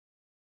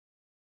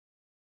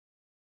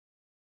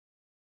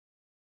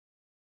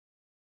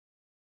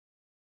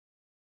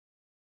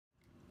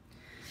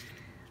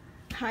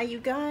Hi you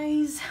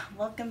guys,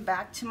 welcome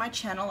back to my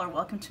channel, or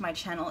welcome to my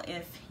channel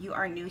if you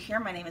are new here.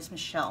 My name is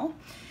Michelle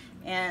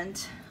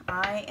and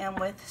I am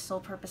with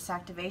Soul Purpose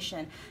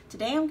Activation.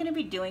 Today I'm going to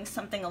be doing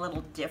something a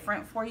little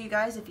different for you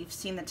guys if you've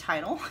seen the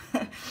title.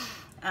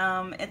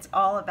 It's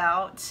all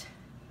about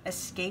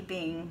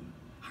escaping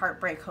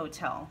Heartbreak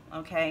Hotel,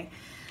 okay?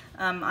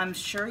 I'm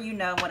sure you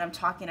know what I'm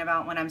talking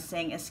about when I'm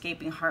saying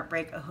escaping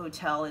Heartbreak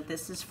Hotel.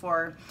 This is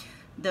for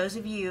those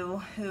of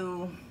you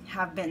who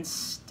have been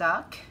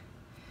stuck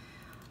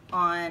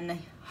on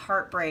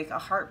heartbreak, a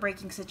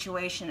heartbreaking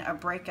situation, a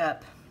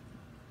breakup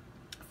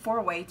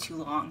for way too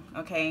long,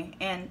 okay?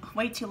 And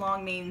way too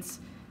long means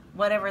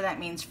whatever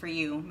that means for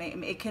you.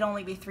 It could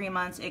only be 3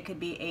 months, it could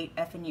be 8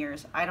 effing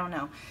years, I don't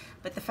know.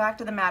 But the fact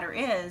of the matter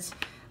is,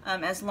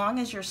 as long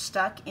as you're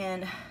stuck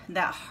in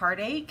that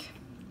heartache,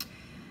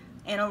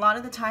 and a lot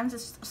of the times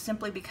it's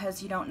simply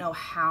because you don't know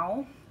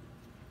how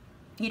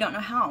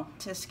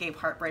to escape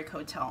Heartbreak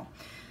Hotel.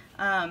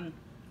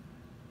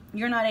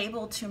 You're not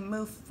able to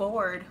move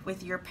forward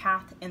with your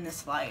path in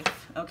this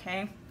life,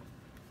 okay?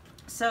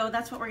 So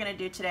that's what we're going to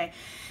do today.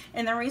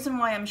 And the reason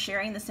why I'm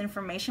sharing this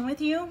information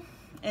with you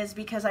is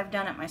because I've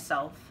done it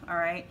myself, all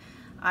right?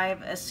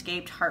 I've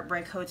escaped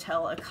Heartbreak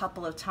Hotel a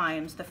couple of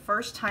times. The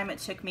first time it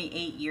took me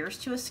 8 years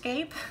to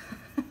escape.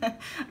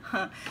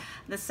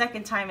 The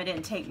second time it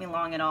didn't take me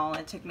long at all.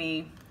 It took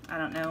me, I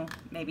don't know,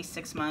 maybe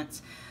 6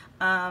 months.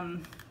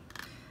 And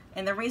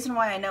the reason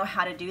why I know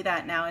how to do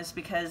that now is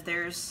because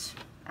there's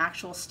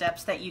actual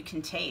steps that you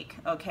can take,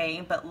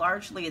 okay? But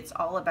largely it's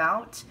all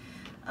about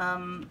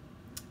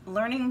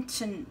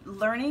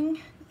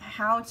learning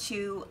how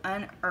to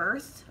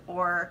unearth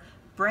or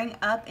bring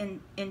up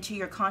into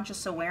your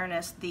conscious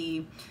awareness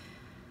the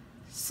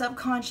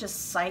subconscious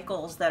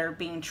cycles that are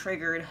being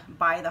triggered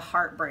by the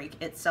heartbreak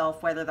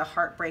itself, whether the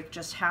heartbreak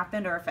just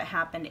happened or if it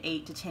happened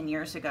 8 to 10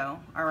 years ago,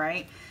 all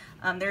right?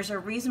 There's a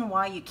reason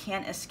why you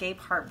can't escape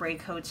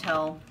Heartbreak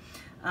Hotel.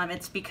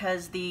 It's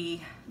because the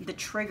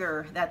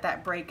trigger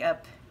that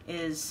breakup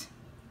is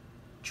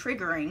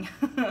triggering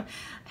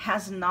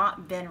has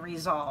not been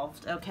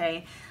resolved,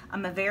 okay?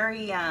 I'm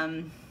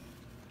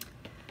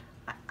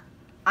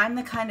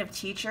the kind of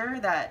teacher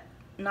that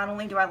not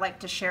only do I like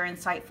to share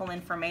insightful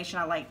information,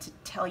 I like to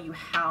tell you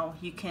how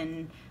you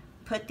can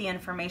put the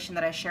information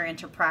that I share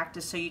into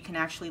practice so you can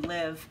actually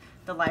live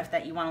the life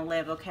that you want to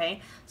live,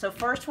 okay? So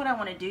first what I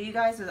want to do, you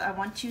guys, is I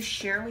want to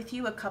share with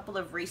you a couple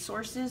of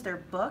resources. They're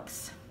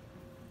books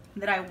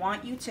that I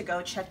want you to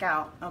go check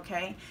out,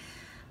 okay?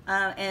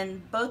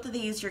 And both of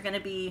these you're going to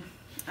be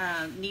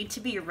need to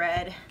be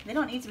read. They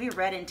don't need to be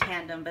read in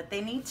tandem, but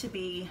they need to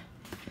be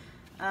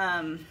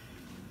read,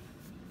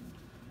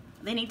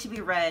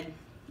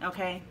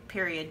 okay?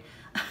 Period.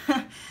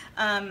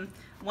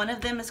 One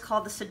of them is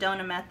called the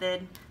Sedona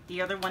Method.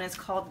 The other one is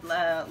called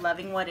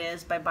Loving What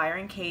Is by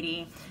Byron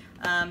Katie.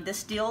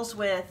 This deals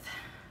with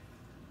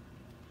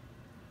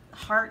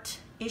heart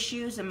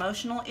issues,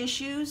 emotional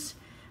issues.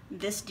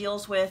 This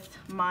deals with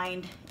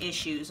mind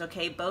issues,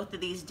 okay? Both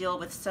of these deal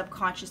with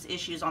subconscious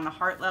issues on the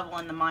heart level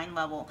and the mind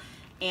level.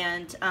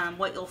 And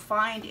what you'll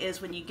find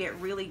is when you get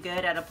really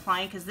good at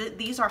applying, because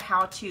these are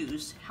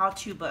how-tos,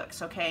 how-to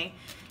books, okay?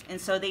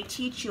 And so they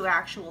teach you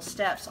actual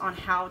steps on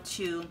how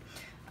to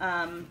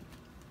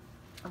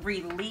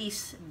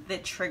release the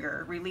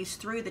trigger, release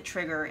through the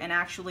trigger, and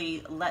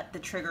actually let the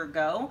trigger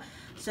go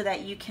so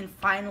that you can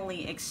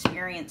finally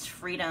experience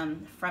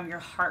freedom from your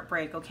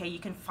heartbreak, okay? You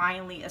can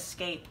finally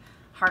escape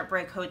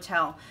Heartbreak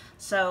Hotel.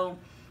 So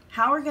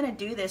how we're going to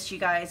do this, you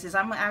guys, is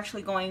I'm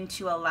actually going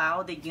to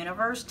allow the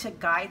universe to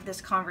guide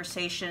this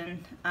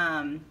conversation,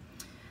 to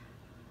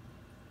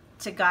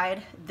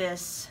guide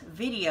this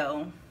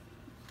video,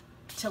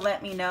 to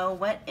let me know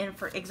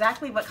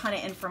exactly what kind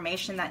of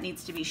information that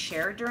needs to be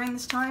shared during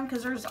this time,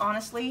 because there's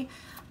honestly,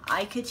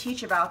 I could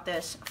teach about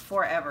this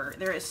forever.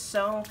 There is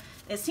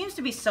it seems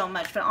to be so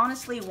much, but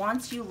honestly,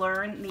 once you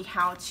learn the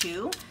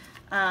how-to,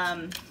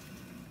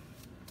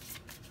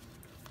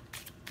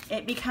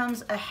 it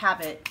becomes a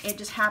habit. It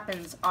just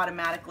happens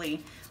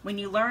automatically. When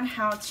you learn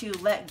how to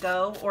let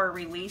go or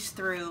release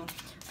through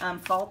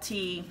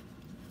faulty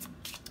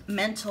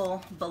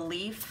mental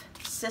belief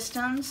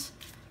systems,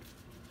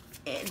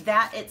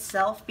 that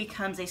itself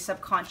becomes a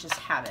subconscious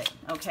habit,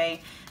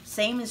 okay?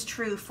 Same is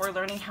true for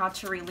learning how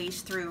to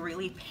release through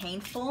really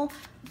painful,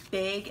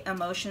 big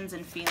emotions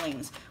and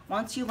feelings.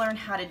 Once you learn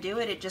how to do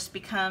it, it just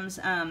becomes,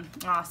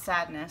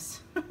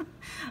 sadness.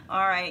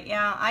 All right,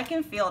 yeah, I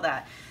can feel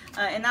that.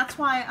 And that's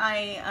why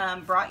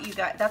I brought you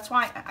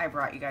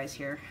guys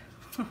here.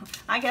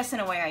 I guess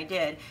in a way I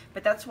did,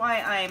 but that's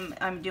why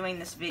I'm doing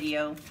this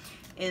video,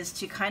 is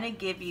to kind of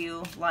give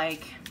you,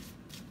 like,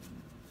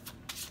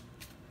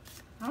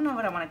 I don't know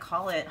what I want to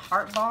call it,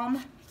 heart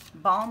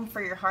balm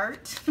for your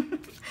heart,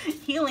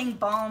 healing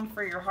balm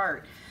for your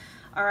heart.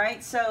 All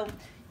right, so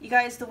you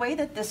guys, the way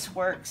that this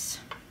works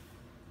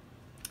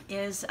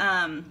is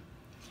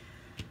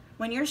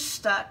when you're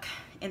stuck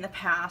in the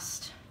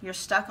past, you're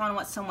stuck on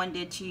what someone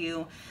did to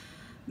you,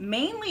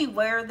 mainly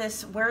where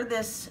this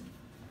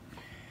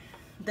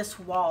this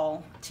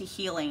wall to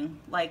healing.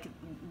 Like,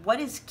 what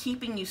is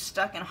keeping you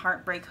stuck in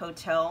Heartbreak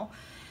Hotel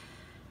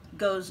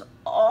goes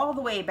all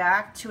the way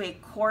back to a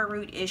core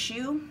root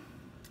issue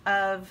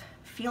of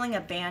feeling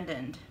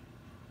abandoned,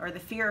 or the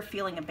fear of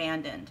feeling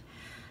abandoned,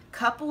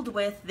 coupled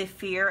with the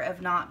fear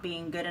of not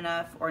being good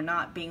enough or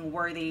not being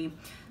worthy.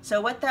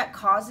 So what that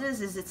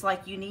causes is, it's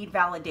like you need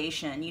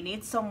validation. You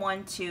need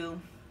someone to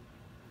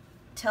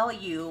tell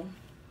you,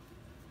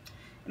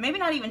 maybe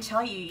not even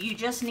tell you, you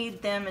just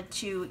need them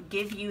to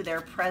give you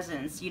their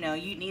presence. You know,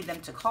 you need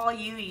them to call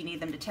you, you need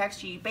them to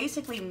text you. You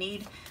basically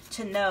need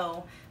to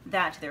know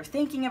that they're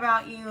thinking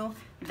about you,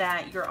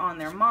 that you're on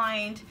their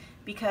mind,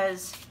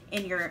 because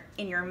in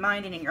your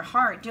mind and in your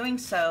heart doing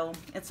so,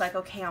 it's like,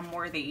 okay, I'm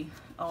worthy,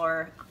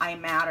 or I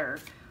matter,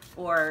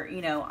 or,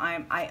 you know,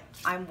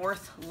 I'm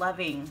worth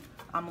loving,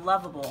 I'm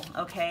lovable,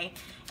 okay?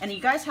 And you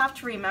guys have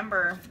to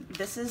remember,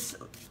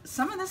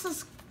 some of this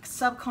is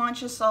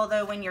subconscious,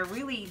 although when you're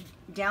really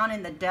down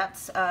in the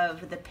depths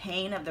of the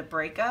pain of the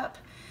breakup,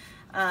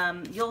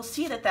 you'll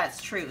see that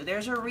that's true.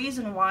 There's a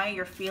reason why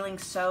you're feeling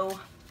so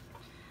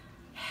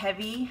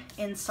heavy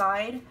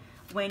inside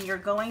when you're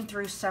going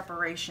through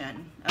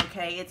separation,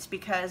 okay? It's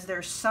because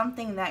there's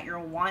something that you're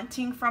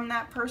wanting from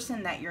that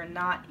person that you're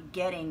not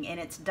getting, and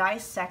it's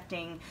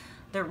dissecting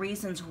the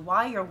reasons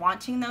why you're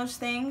wanting those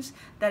things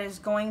that is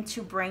going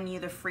to bring you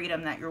the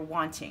freedom that you're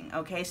wanting,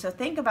 okay? So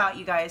think about,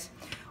 you guys,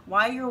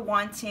 why you're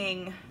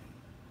wanting,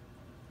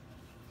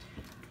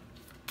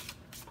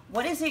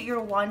 what is it you're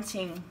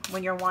wanting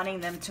when you're wanting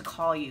them to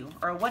call you?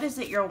 Or what is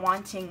it you're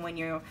wanting when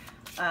you're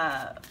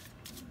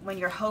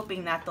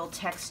hoping that they'll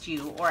text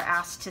you or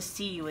ask to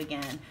see you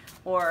again,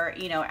 or,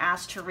 you know,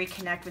 ask to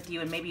reconnect with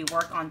you and maybe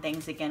work on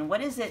things again?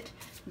 What is it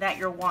that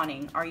you're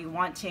wanting? Are you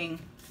wanting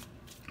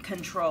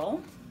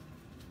control?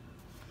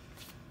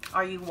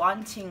 Are you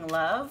wanting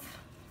love?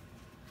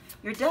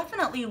 You're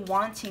definitely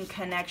wanting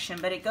connection,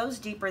 but it goes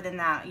deeper than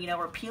that. You know,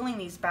 we're peeling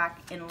these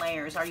back in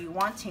layers. Are you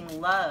wanting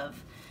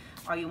love?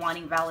 Are you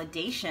wanting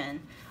validation?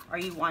 Are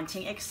you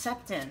wanting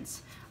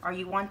acceptance? Are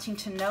you wanting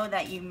to know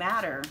that you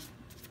matter,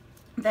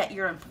 that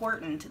you're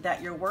important,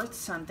 that you're worth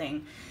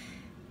something?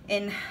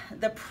 And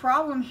the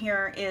problem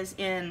here is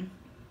in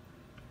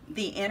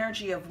the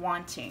energy of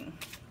wanting.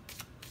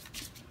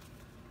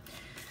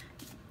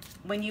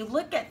 When you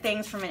look at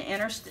things from an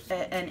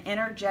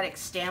energetic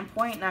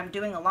standpoint, and I'm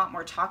doing a lot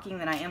more talking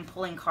than I am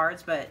pulling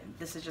cards, but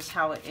this is just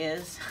how it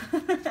is.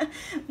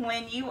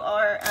 When you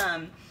are,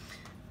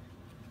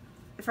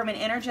 from an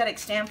energetic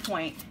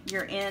standpoint,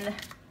 you're in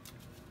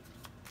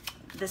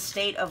the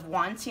state of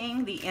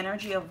wanting, the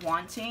energy of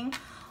wanting.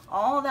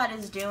 All that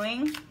is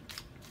doing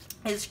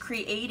is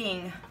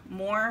creating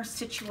more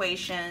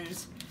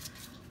situations,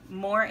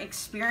 more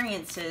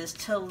experiences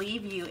to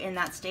leave you in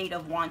that state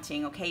of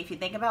wanting, okay? If you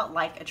think about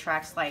like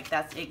attracts like,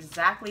 that's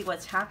exactly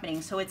what's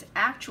happening. So it's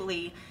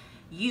actually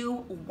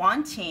you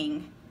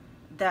wanting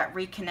that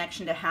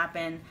reconnection to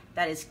happen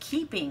that is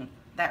keeping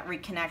that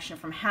reconnection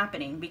from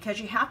happening, because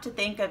you have to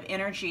think of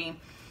energy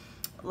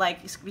like,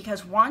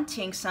 because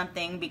wanting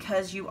something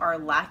because you are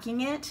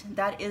lacking it,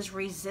 that is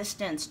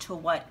resistance to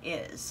what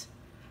is.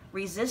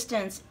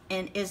 Resistance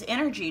is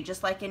energy,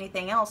 just like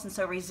anything else, and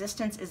so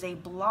resistance is a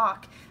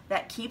block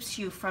that keeps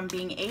you from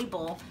being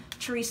able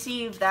to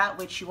receive that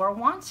which you are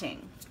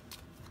wanting.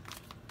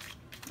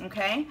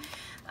 Okay,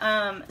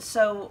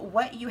 so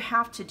what you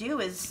have to do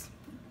is,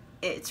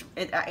 it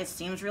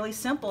seems really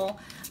simple,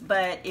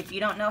 but if you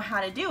don't know how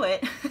to do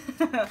it,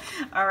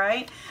 all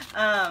right,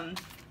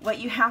 what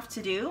you have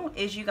to do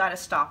is you got to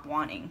stop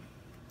wanting.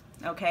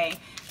 Okay,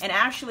 and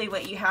actually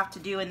what you have to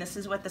do, and this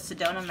is what the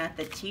Sedona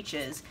method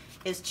teaches,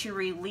 is to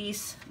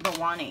release the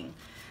wanting.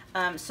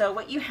 So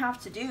what you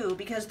have to do,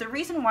 because the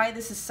reason why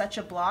this is such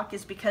a block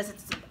is because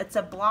it's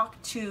a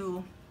block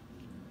to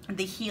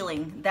the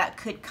healing that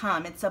could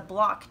come. It's a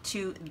block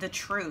to the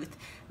truth,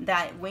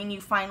 that when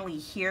you finally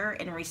hear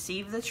and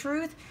receive the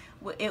truth,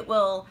 it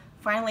will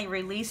finally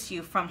release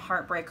you from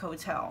Heartbreak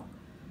Hotel.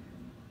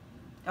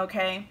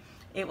 Okay,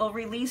 it will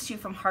release you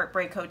from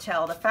Heartbreak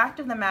Hotel. The fact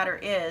of the matter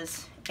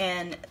is,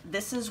 and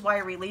this is why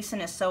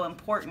releasing is so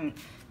important,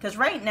 because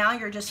right now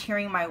you're just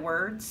hearing my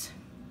words.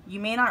 You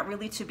may not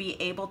really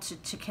be able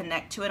to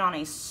connect to it on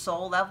a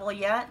soul level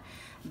yet,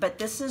 but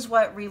this is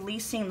what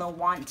releasing the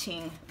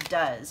wanting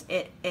does.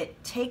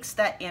 It takes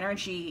that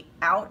energy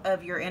out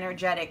of your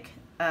energetic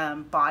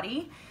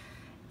body,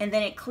 and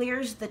then it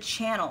clears the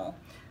channel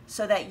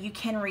so that you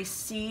can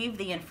receive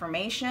the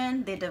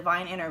information, the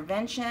divine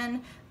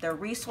intervention, the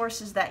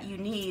resources that you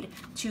need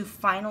to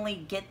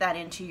finally get that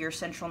into your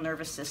central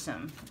nervous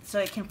system, so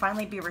it can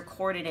finally be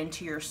recorded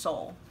into your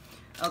soul.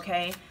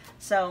 Okay,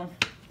 so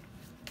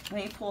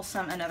let me pull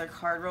another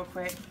card real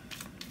quick.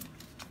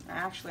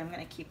 Actually, I'm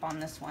going to keep on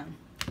this one.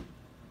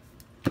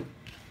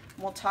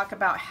 We'll talk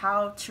about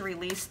how to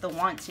release the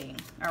wanting,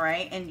 all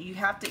right? And you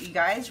have to, you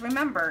guys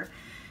remember,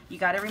 you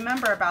got to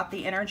remember about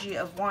the energy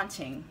of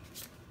wanting.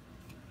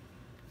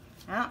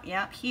 Oh,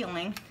 yeah,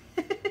 healing.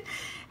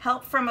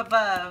 Help from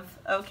above,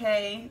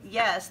 okay?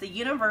 Yes, the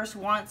universe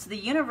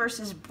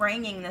is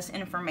bringing this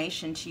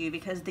information to you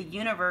because the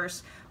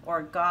universe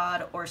or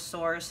God or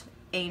source,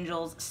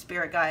 angels,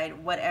 spirit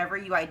guide, whatever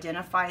you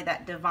identify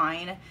that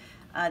divine,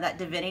 that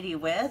divinity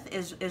with,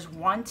 is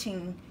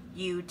wanting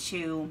you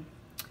to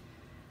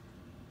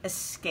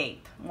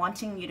escape,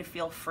 wanting you to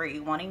feel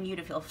free, wanting you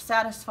to feel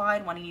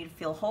satisfied, wanting you to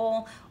feel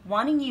whole,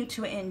 wanting you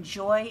to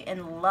enjoy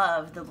and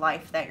love the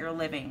life that you're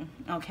living,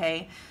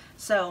 okay?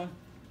 So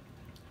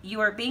you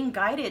are being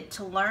guided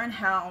to learn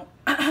how,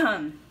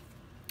 well,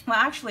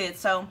 actually, it's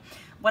so,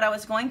 what I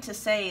was going to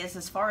say is,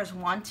 as far as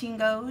wanting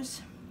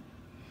goes,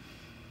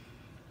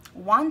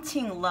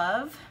 wanting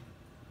love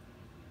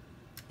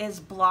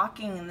is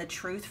blocking the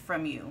truth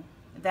from you,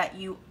 that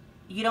you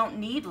don't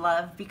need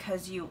love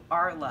because you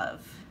are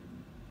love.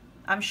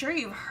 I'm sure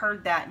you've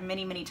heard that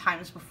many, many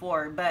times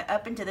before, but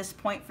up until this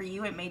point for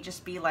you, it may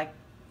just be like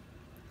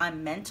a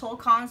mental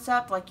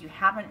concept, like you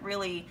haven't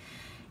really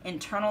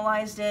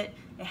internalized it.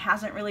 It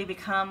hasn't really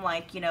become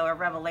like, you know, a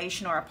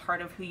revelation or a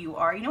part of who you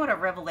are. You know what a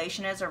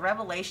revelation is? A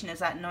revelation is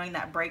that knowing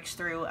that breaks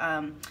through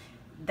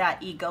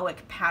that egoic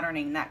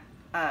patterning, that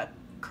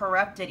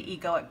corrupted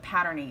egoic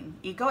patterning.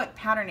 Egoic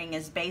patterning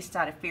is based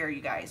out of fear,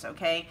 you guys,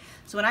 okay?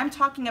 So when I'm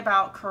talking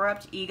about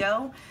corrupt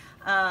ego,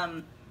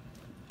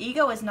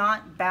 ego is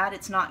not bad,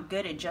 it's not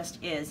good, it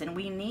just is. And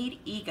we need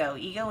ego.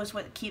 Ego is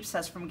what keeps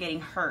us from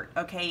getting hurt,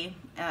 okay?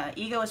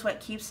 Ego is what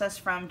keeps us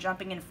from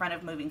jumping in front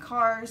of moving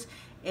cars.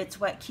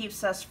 It's what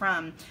keeps us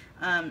from,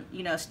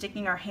 you know,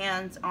 sticking our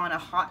hands on a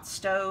hot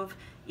stove.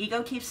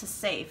 Ego keeps us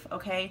safe,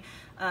 okay?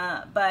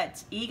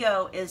 But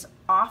ego is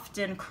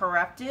often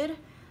corrupted.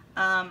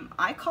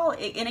 I call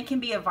it, and it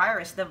can be a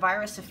virus, the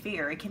virus of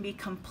fear. It can be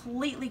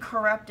completely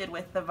corrupted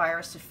with the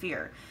virus of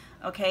fear,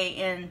 okay?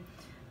 And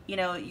you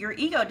know, your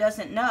ego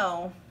doesn't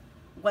know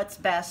what's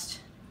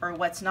best or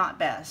what's not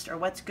best, or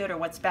what's good or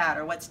what's bad,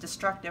 or what's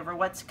destructive or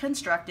what's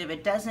constructive.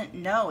 It doesn't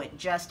know, it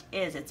just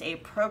is. It's a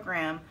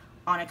program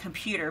on a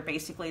computer,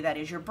 basically, that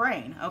is your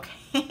brain,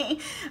 okay?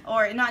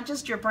 Or not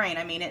just your brain.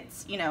 I mean,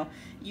 it's, you know,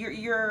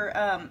 your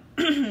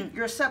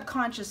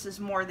subconscious is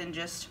more than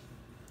just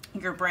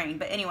your brain.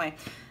 But anyway,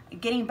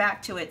 getting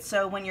back to it.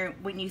 So when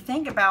you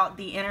think about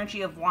the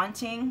energy of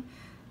wanting,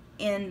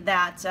 in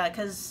that,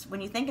 because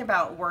when you think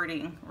about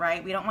wording,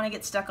 right, we don't want to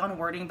get stuck on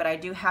wording, but I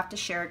do have to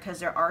share it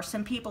because there are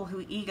some people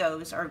who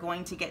egos are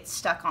going to get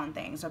stuck on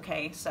things,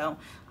 okay? So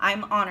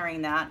I'm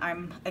honoring that,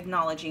 I'm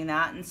acknowledging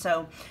that. And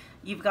so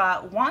you've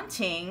got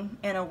wanting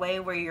in a way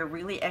where you're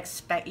really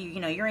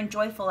you're in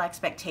joyful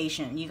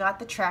expectation. You got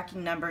the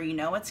tracking number, you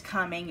know it's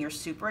coming, you're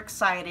super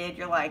excited,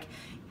 you're like,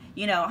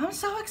 you know, I'm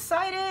so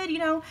excited, you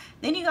know.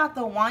 Then you got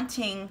the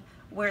wanting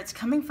where it's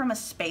coming from a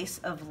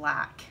space of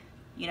lack.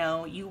 You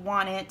know, you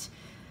want it,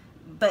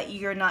 but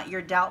you're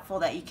doubtful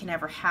that you can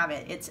ever have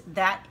it. It's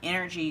that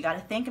energy. You got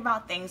to think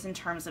about things in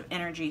terms of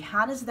energy.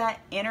 How does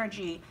that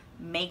energy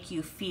make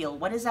you feel?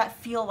 What does that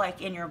feel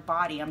like in your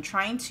body? I'm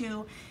trying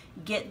to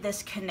get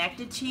this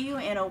connected to you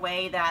in a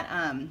way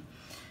that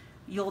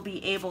you'll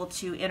be able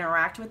to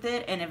interact with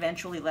it and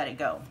eventually let it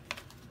go.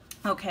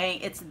 Okay,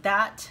 it's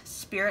that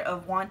spirit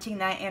of wanting,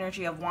 that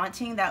energy of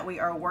wanting that we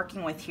are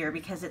working with here,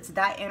 because it's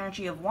that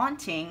energy of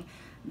wanting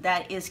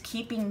that is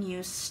keeping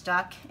you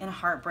stuck in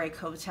Heartbreak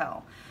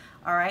Hotel.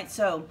 All right,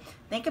 so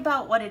think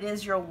about what it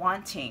is you're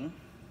wanting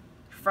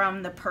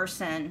from the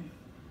person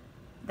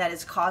that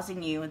is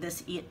causing you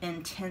this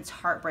intense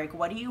heartbreak.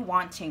 What are you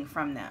wanting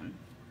from them?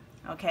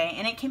 Okay,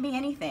 and it can be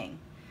anything.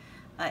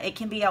 It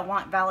can be, I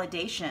want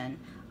validation.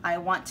 I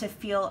want to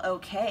feel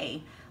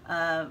okay.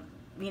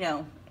 You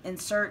know,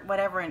 insert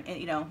whatever in,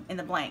 you know, in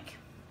the blank.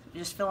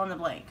 Just fill in the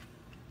blank.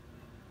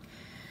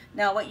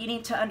 Now, what you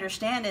need to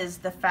understand is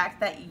the fact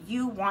that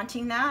you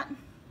wanting that,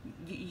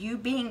 you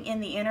being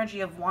in the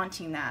energy of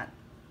wanting that,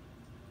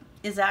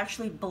 is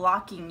actually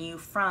blocking you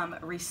from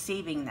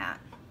receiving that.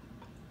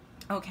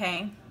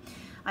 Okay?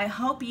 I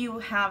hope you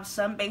have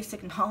some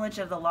basic knowledge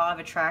of the law of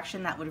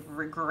attraction that would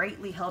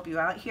greatly help you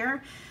out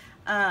here.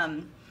 But,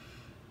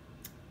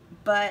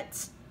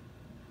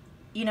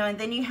 you know, and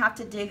then you have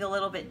to dig a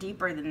little bit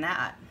deeper than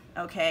that.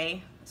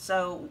 Okay?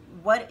 So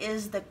what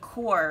is the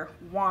core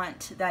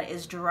want that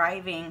is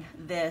driving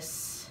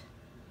this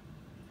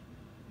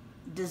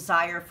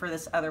desire for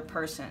this other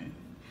person?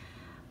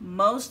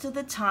 Most of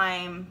the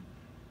time,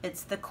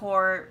 it's the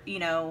core, you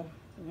know,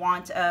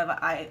 want of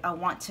I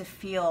want to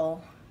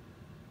feel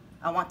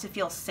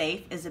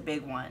safe is a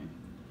big one.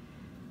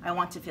 I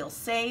want to feel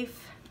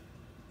safe.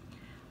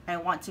 I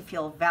want to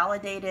feel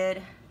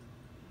validated.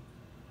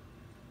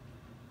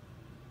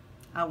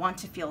 I want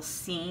to feel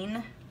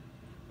seen.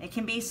 It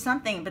can be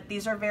something, but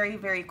these are very,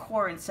 very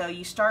core. And so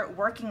you start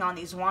working on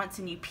these wants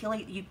and you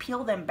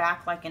peel them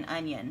back like an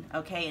onion,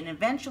 okay? And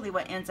eventually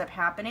what ends up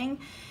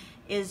happening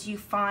is you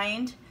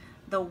find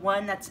the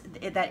one that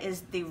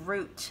is the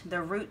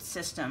root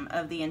system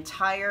of the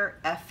entire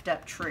effed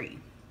up tree.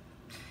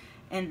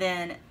 And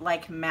then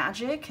like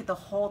magic, the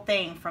whole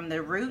thing from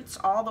the roots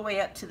all the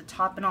way up to the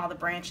top and all the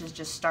branches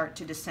just start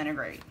to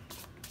disintegrate,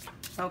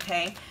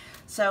 okay?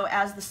 So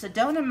as the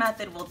Sedona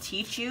method will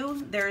teach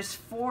you, there's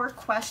 4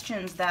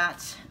 questions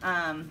that,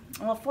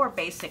 well, 4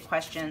 basic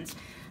questions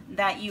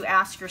that you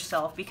ask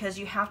yourself, because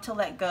you have to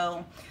let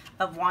go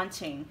of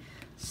wanting.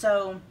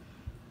 So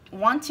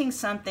wanting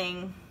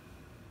something,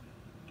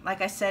 like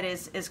I said,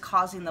 is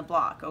causing the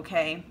block,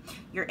 okay?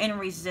 You're in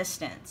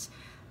resistance.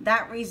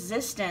 That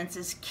resistance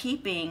is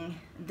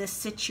keeping this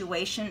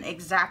situation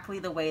exactly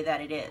the way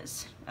that it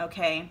is,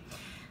 okay?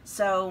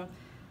 So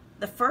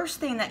the first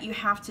thing that you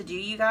have to do,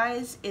 you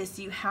guys, is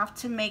you have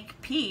to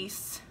make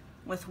peace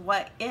with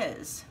what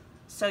is.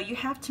 So you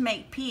have to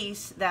make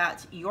peace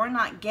that you're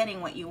not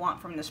getting what you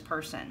want from this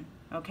person,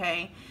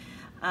 okay?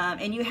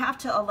 And you have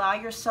to allow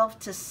yourself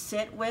to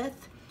sit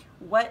with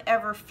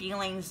whatever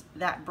feelings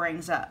that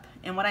brings up.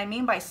 And what I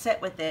mean by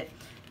sit with it,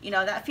 you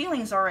know, that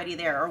feeling's already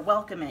there, or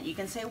welcome it. You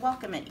can say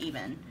welcome it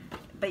even.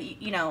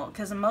 But, you know,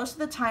 because most of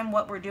the time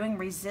what we're doing,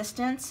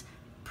 resistance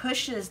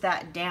pushes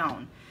that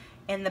down.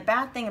 And the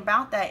bad thing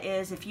about that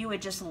is, if you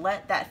would just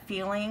let that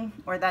feeling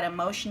or that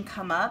emotion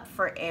come up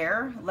for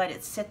air, let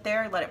it sit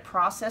there, let it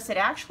process, it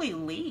actually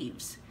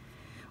leaves.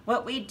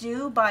 What we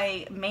do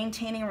by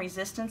maintaining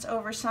resistance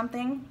over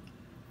something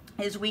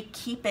is we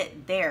keep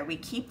it there. We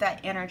keep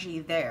that energy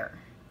there.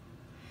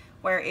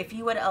 Where if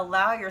you would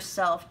allow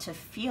yourself to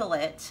feel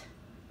it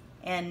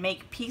and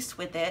make peace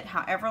with it,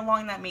 however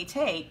long that may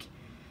take,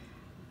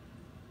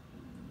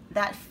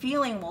 that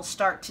feeling will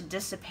start to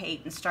dissipate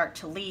and start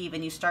to leave,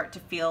 and you start to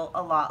feel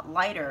a lot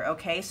lighter,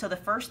 okay? So the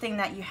first thing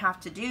that you have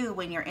to do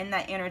when you're in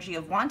that energy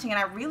of wanting, and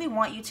I really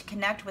want you to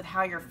connect with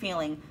how you're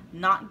feeling,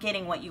 not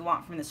getting what you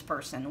want from this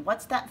person.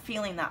 What's that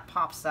feeling that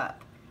pops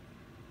up?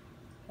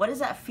 What does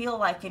that feel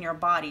like in your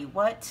body?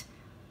 What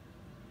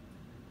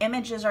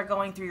images are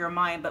going through your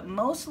mind? But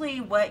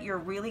mostly what you're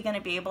really going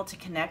to be able to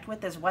connect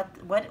with is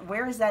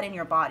where is that in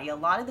your body? A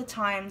lot of the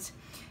times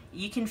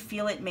you can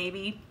feel it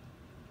maybe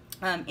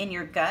in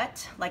your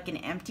gut, like an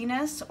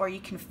emptiness, or you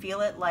can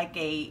feel it like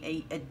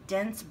a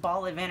dense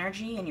ball of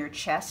energy in your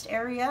chest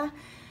area.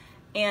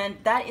 And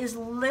that is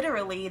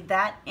literally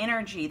that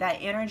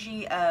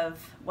energy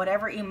of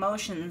whatever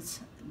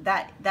emotions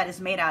that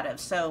is made out of.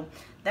 So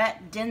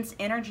that dense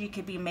energy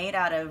could be made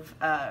out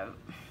of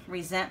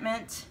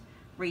resentment,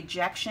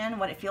 rejection,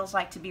 what it feels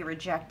like to be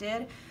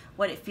rejected,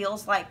 what it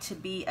feels like to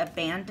be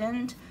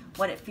abandoned,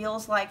 what it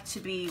feels like to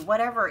be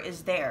whatever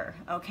is there,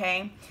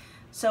 okay?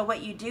 So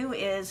what you do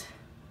is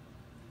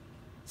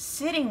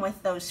sitting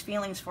with those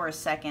feelings for a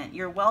second.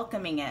 You're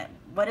welcoming it.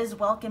 What does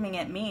welcoming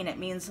it mean? It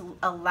means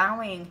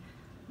allowing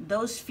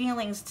those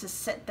feelings to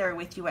sit there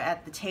with you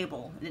at the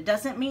table. It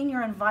doesn't mean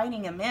you're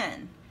inviting them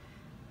in.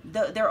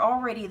 They're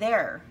already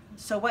there.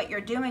 So what you're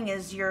doing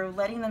is you're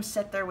letting them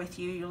sit there with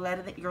you.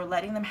 You're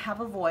letting them have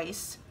a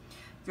voice.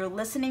 You're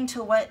listening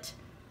to what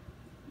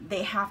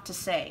they have to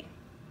say.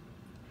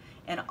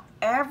 And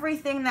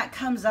everything that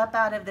comes up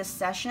out of this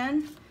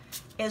session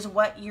is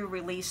what you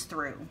release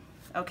through,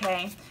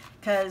 okay?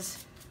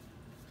 Because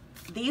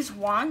these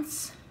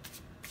wants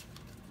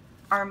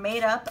are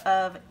made up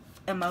of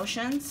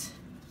emotions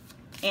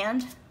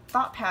and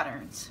thought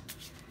patterns.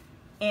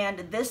 And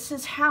this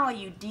is how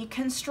you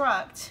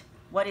deconstruct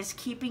what is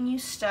keeping you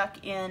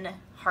stuck in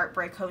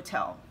Heartbreak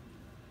Hotel,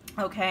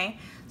 okay?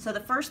 So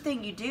the first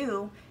thing you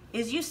do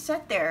is you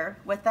sit there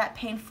with that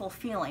painful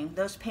feeling,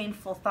 those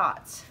painful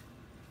thoughts,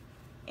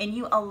 and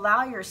you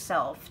allow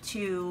yourself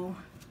to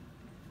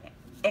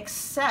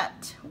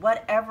accept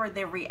whatever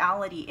the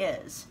reality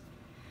is.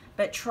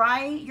 But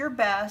try your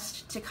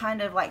best to kind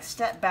of like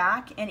step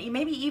back and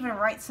maybe even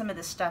write some of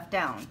this stuff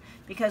down.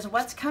 Because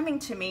what's coming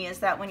to me is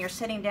that when you're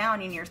sitting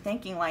down and you're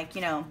thinking like,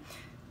 you know,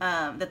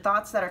 the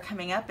thoughts that are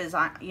coming up is,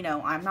 you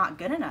know, I'm not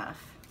good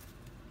enough.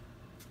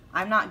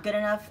 I'm not good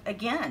enough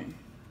again.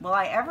 Will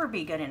I ever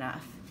be good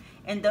enough?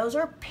 And those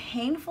are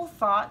painful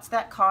thoughts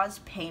that cause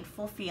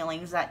painful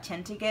feelings that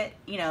tend to get,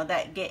 you know,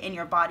 that get in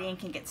your body and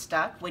can get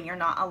stuck when you're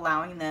not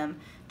allowing them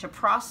to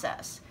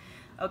process.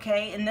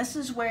 Okay, and this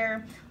is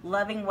where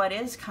loving what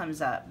is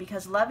comes up,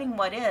 because loving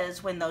what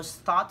is, when those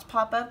thoughts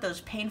pop up,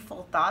 those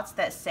painful thoughts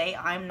that say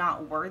I'm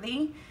not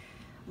worthy,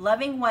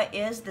 loving what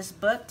is, this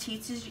book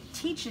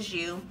teaches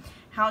you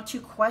how to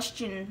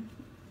question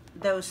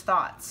those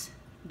thoughts.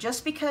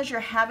 Just because you're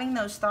having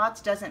those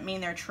thoughts doesn't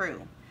mean they're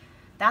true.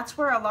 That's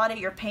where a lot of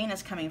your pain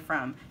is coming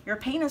from. Your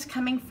pain is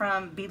coming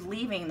from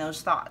believing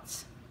those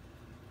thoughts.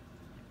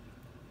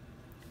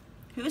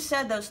 Who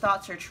said those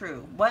thoughts are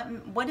true?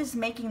 What is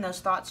making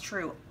those thoughts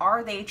true?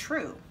 Are they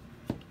true?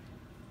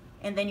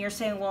 And then you're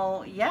saying,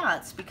 well, yeah,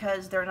 it's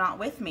because they're not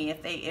with me.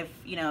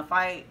 If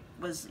I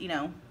was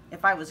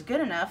good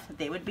enough,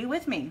 they would be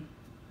with me.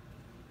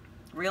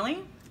 Really?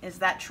 Is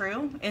that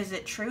true? Is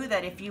it true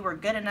that if you were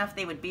good enough,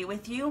 they would be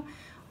with you?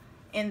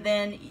 And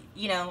then,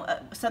 you know,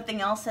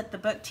 something else that the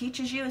book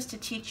teaches you is to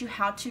teach you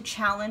how to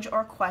challenge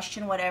or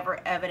question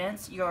whatever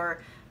evidence your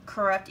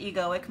corrupt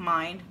egoic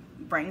mind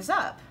brings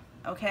up.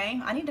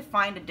 Okay, I need to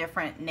find a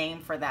different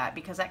name for that,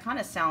 because that kind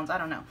of sounds, I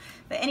don't know.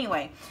 But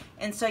anyway,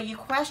 and so you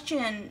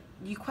question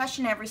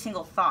every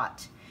single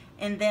thought,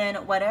 and then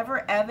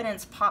whatever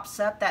evidence pops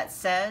up that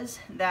says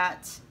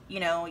that, you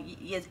know,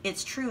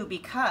 it's true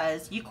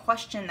because you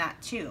question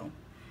that too.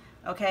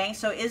 Okay,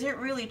 so is it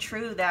really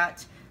true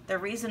that the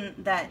reason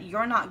that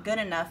you're not good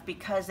enough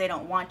because they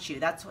don't want you,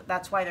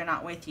 that's why they're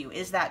not with you?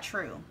 Is that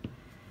true?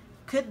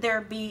 Could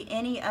there be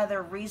any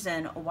other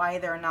reason why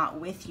they're not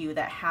with you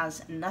that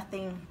has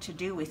nothing to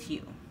do with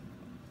you?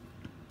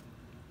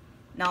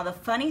 Now, the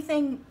funny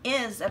thing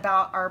is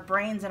about our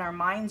brains and our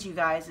minds, you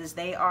guys, is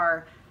they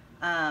are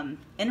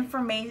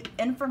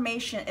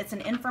information. It's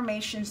an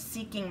information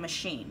seeking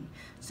machine.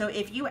 So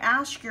if you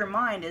ask your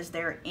mind, is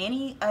there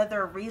any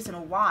other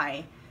reason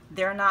why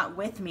they're not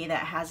with me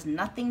that has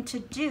nothing to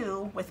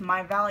do with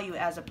my value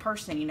as a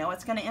person, you know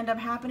what's going to end up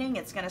happening?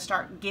 It's going to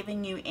start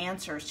giving you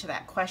answers to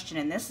that question.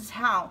 And this is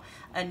how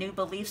a new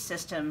belief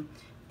system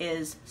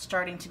is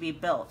starting to be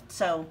built.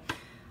 So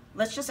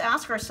let's just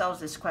ask ourselves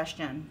this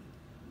question.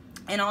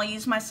 And I'll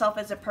use myself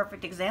as a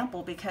perfect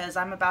example because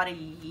I'm about a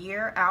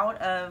year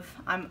out of,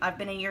 I've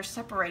been a year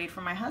separated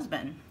from my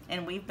husband.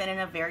 And we've been in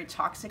a very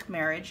toxic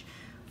marriage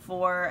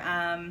for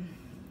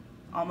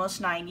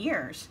almost 9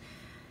 years.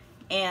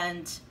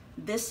 And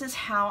this is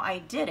how I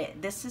did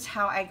it. This is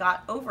how I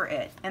got over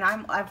it. And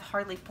I've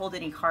hardly pulled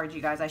any cards,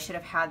 you guys. I should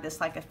have had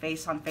this like a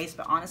face on face,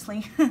 but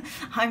honestly,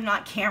 I'm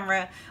not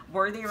camera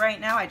worthy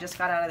right now. I just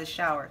got out of the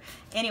shower.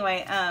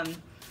 Anyway,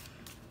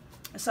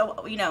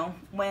 so, you know,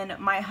 when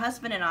my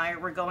husband and I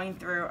were going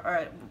through,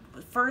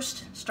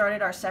 first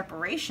started our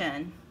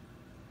separation,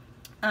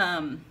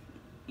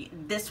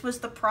 this was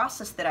the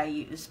process that I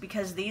used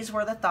because these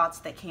were the thoughts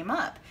that came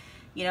up,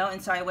 you know,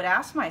 and so I would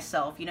ask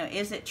myself, you know,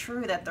 is it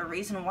true that the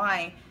reason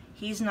why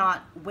he's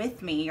not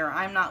with me or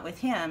I'm not with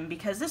him,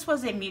 because this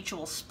was a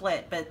mutual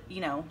split, but, you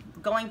know,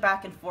 going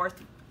back and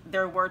forth,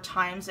 there were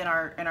times in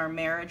our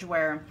marriage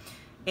where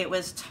it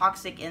was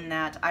toxic in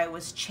that I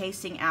was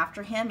chasing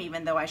after him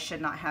even though I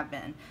should not have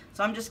been.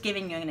 So I'm just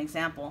giving you an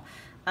example.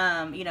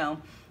 You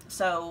know,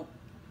 so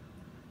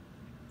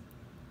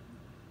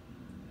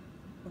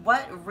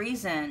what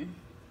reason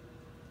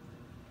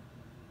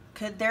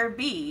could there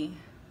be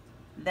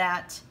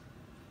that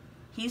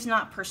he's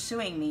not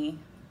pursuing me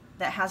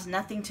that has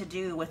nothing to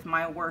do with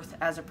my worth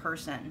as a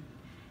person?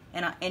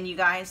 And you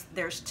guys,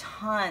 there's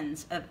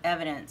tons of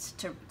evidence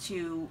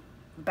to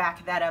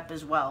back that up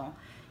as well.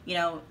 You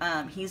know,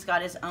 he's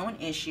got his own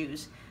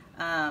issues.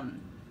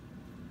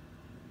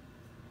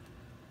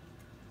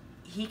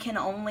 He can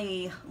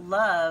only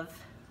love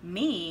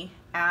me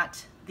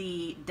at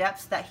the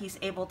depths that he's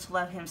able to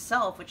love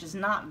himself, which is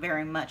not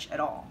very much at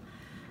all.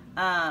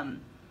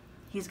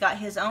 He's got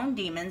his own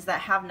demons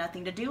that have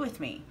nothing to do with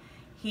me.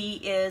 He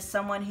is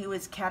someone who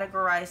is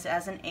categorized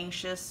as an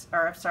anxious,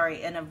 or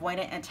sorry, an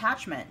avoidant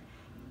attachment,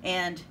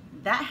 and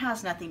that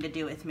has nothing to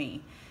do with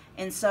me.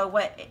 And so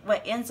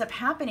what ends up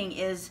happening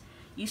is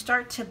you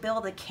start to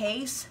build a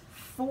case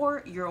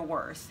for your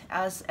worth,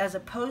 as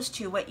opposed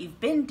to what you've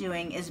been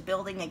doing is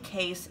building a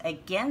case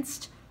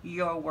against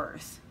your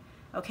worth.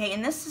 Okay,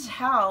 and this is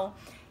how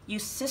you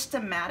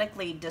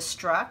systematically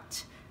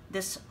destruct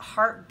this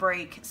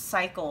heartbreak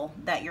cycle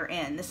that you're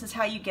in. This is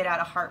how you get out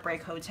of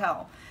Heartbreak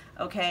Hotel.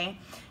 Okay,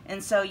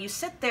 and so you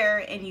sit there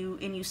and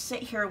you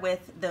sit here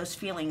with those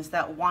feelings,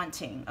 that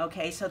wanting.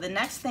 Okay, so the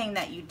next thing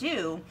that you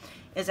do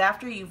is,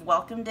 after you've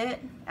welcomed it,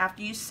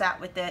 after you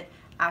sat with it,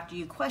 after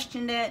you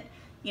questioned it,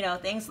 you know,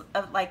 things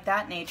of like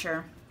that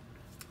nature,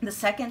 the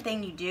second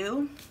thing you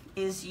do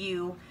is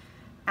you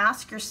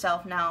ask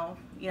yourself, now,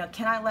 you know,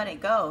 can I let it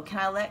go? Can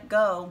I let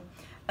go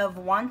of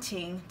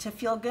wanting to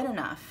feel good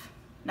enough?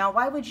 Now,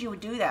 why would you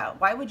do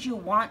that? Why would you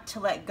want to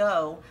let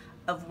go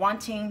of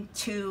wanting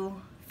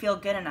to feel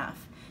good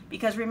enough?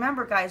 Because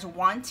remember, guys,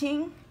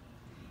 wanting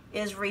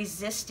is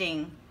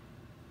resisting,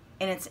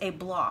 and it's a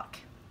block.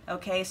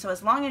 Okay, so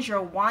as long as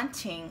you're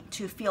wanting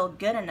to feel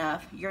good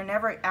enough, you're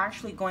never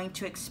actually going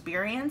to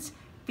experience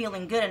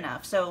feeling good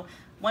enough. So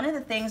one of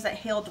the things that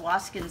Hale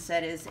Dwoskin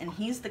said is, and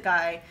he's the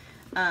guy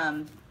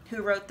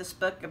who wrote this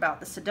book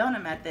about the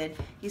Sedona method,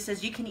 he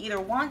says you can either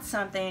want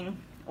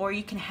something or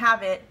you can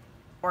have it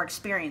or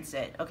experience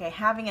it. Okay,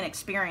 having and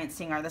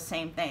experiencing are the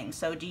same thing.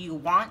 So do you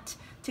want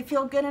to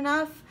feel good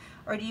enough,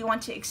 or do you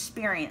want to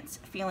experience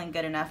feeling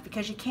good enough?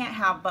 Because you can't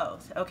have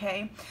both.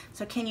 Okay,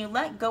 so can you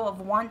let go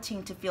of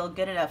wanting to feel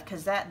good enough?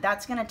 Because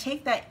that's going to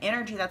take that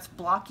energy that's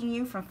blocking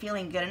you from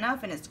feeling good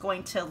enough, and it's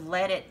going to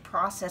let it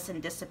process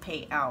and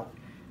dissipate out.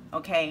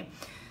 Okay,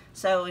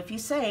 so if you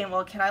say,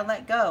 well, can I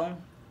let go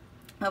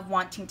of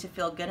wanting to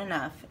feel good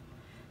enough?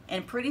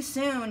 And pretty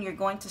soon you're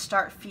going to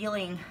start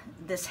feeling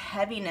this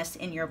heaviness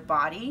in your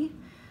body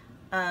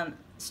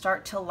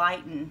start to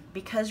lighten,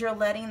 because you're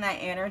letting that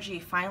energy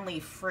finally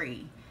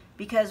free.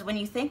 Because when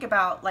you think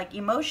about, like,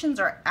 emotions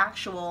are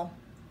actual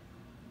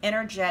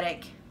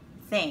energetic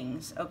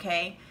things,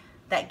 okay,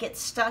 that get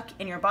stuck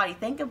in your body.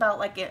 Think about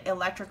like an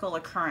electrical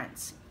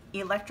occurrence.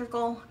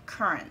 Electrical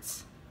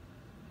currents.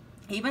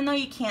 Even though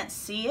you can't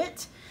see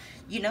it,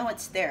 you know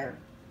it's there.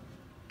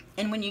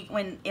 And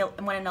when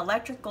an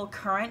electrical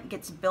current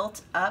gets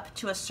built up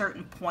to a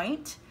certain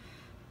point,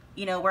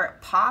 you know, where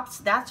it pops,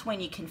 that's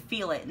when you can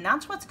feel it. And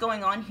that's what's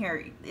going on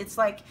here. It's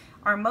like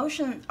our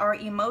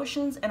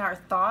emotions and our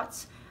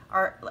thoughts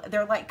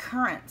they're like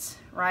currents,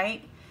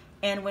 right?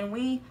 And when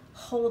we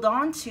hold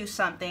on to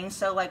something,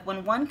 so like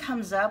when one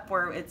comes up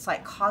where it's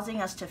like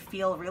causing us to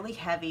feel really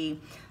heavy,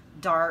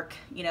 dark,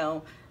 you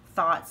know,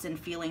 thoughts and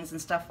feelings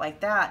and stuff like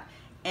that,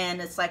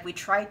 and it's like we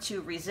try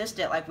to resist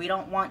it, like we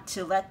don't want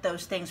to let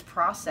those things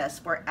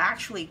process, we're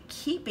actually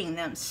keeping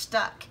them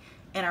stuck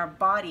in our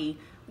body,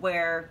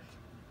 where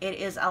it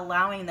is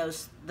allowing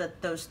those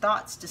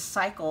thoughts to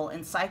cycle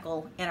and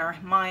cycle in our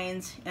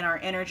minds, in our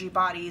energy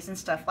bodies and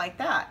stuff like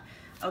that.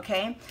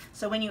 Okay,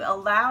 so when you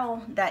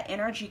allow that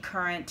energy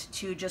current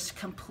to just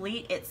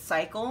complete its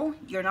cycle,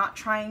 you're not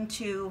trying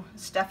to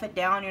stuff it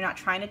down, you're not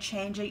trying to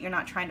change it, you're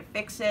not trying to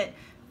fix it,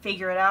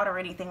 figure it out or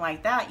anything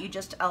like that. You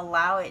just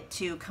allow it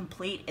to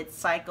complete its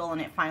cycle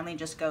and it finally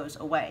just goes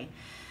away.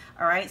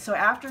 All right, so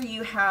after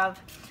you have,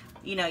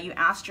 you know, you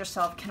asked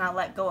yourself, can I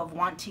let go of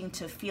wanting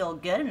to feel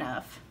good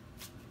enough?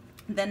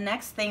 The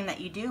next thing that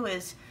you do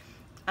is,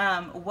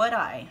 would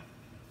I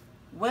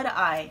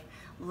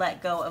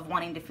let go of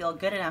wanting to feel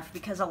good enough?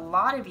 Because a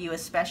lot of you,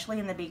 especially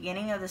in the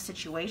beginning of the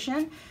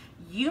situation,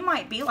 you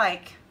might be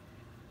like,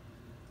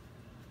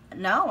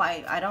 no,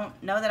 I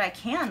don't know that I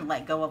can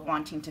let go of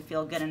wanting to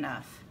feel good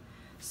enough.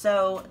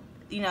 So,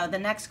 you know, the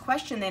next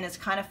question then is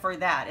kind of for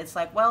that. It's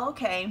like, well,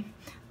 okay,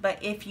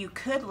 but if you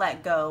could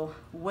let go,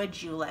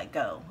 would you let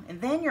go? And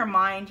then your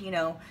mind, you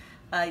know,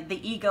 the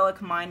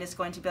egoic mind is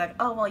going to be like,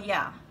 oh, well,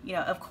 yeah, you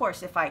know, of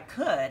course, if I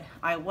could,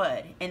 I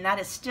would. And that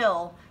is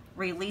still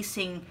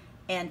releasing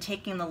and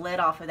taking the lid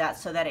off of that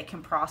so that it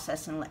can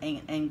process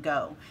and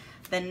go.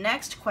 The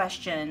next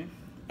question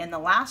and the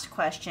last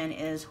question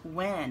is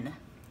when?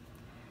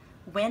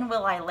 When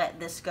will I let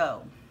this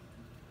go?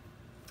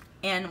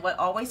 And what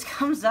always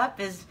comes up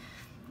is,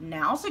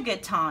 now's a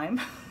good time.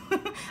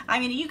 I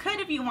mean, you could,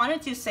 if you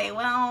wanted to, say,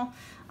 well,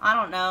 I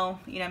don't know,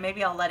 you know,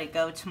 maybe I'll let it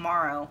go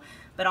tomorrow.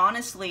 But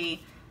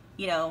honestly,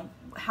 you know,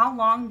 how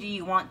long do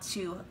you want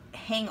to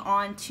hang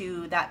on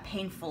to that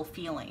painful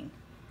feeling?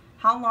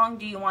 How long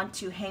do you want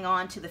to hang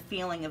on to the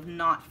feeling of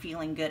not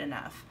feeling good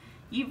enough?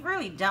 You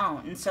really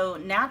don't. And so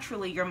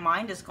naturally your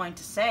mind is going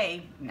to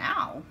say,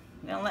 now,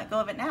 you're gonna let go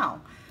of it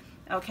now.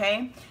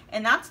 Okay?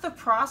 And that's the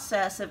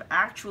process of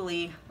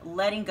actually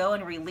letting go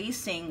and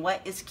releasing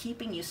what is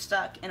keeping you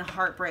stuck in a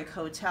heartbreak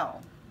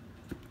hotel.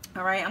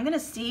 All right, I'm gonna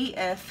see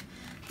if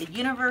the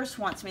universe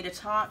wants me to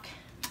talk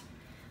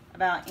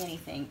about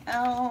anything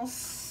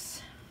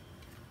else.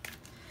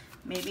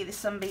 Maybe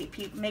some of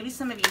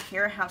you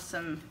here have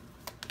some,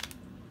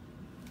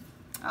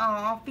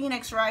 oh,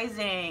 Phoenix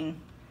rising.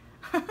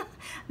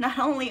 Not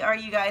only are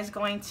you guys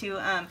going to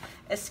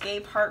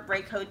escape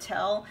Heartbreak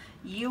Hotel,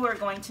 you are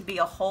going to be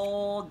a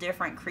whole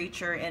different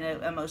creature in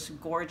a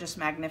most gorgeous,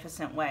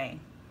 magnificent way.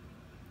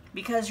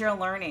 Because you're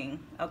learning,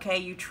 okay?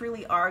 You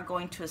truly are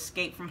going to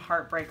escape from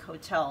Heartbreak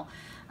Hotel.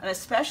 And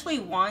especially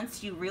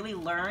once you really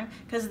learn,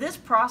 because this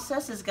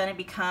process is going to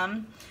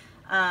become,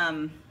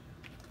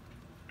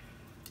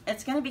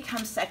 it's going to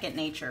become second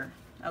nature,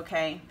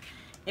 okay?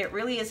 It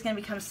really is going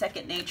to become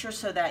second nature,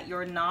 so that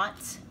you're not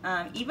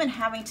even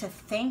having to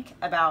think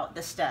about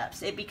the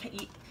steps.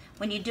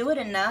 When you do it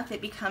enough, it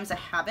becomes a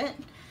habit,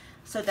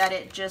 so that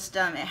it just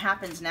it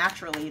happens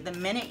naturally. The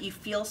minute you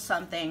feel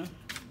something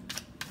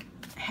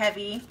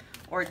heavy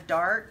or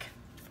dark,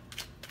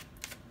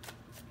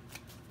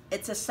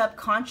 it's a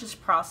subconscious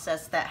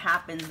process that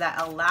happens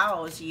that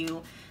allows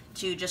you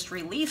to just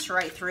release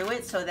right through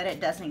it so that it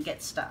doesn't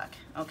get stuck,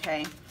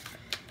 okay?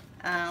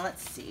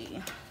 Let's see.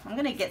 I'm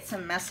going to get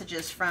some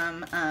messages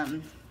from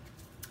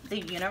the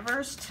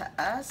universe to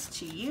us,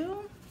 to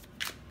you.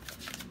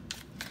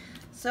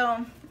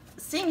 So,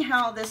 seeing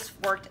how this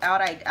worked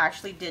out, I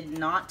actually did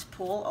not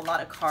pull a lot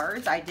of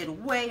cards. I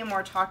did way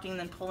more talking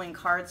than pulling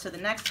cards. So the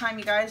next time,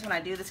 you guys, when I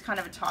do this kind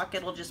of a talk,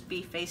 it'll just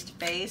be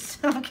face-to-face,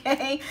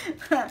 okay?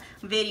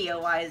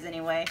 Video-wise,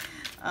 anyway.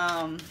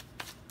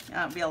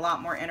 It'll be a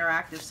lot more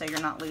interactive, so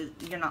you're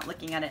not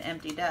looking at an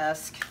empty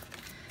desk.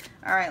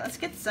 All right, let's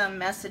get some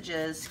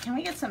messages. Can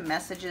we get some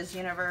messages,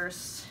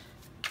 universe?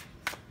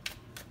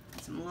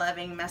 Some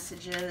loving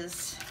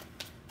messages.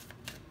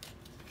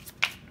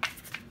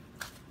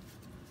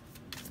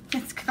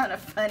 It's kind of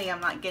funny, I'm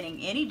not getting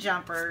any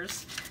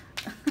jumpers.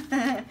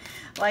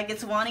 Like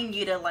it's wanting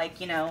you to, like,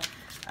 you know,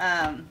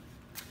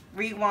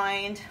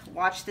 rewind,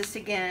 watch this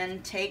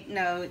again, take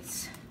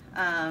notes,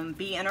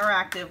 be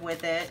interactive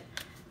with it,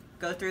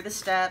 go through the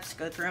steps,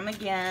 go through them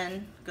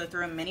again, go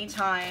through them many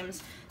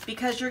times,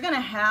 because you're going to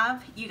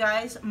have, you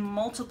guys,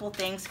 multiple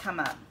things come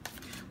up.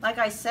 Like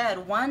I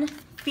said, one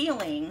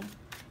feeling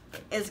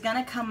is going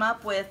to come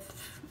up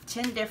with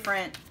 10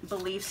 different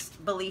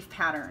belief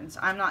patterns.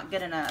 I'm not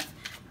good enough.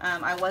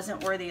 I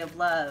wasn't worthy of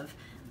love.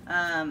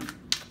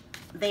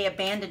 They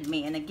abandoned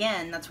me. And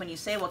again, that's when you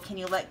say, well, can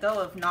you let go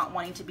of not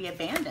wanting to be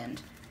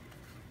abandoned?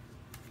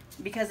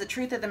 Because the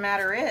truth of the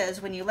matter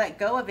is, when you let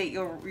go of it,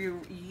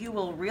 you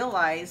will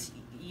realize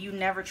you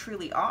never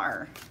truly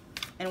are.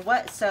 And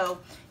so,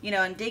 you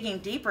know, and digging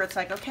deeper, it's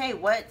like, okay,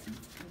 what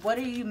are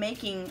you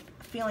making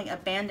feeling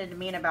abandoned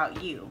mean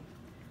about you?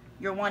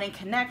 You're wanting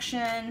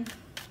connection.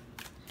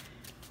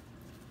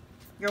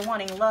 You're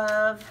wanting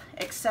love,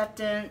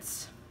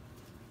 acceptance,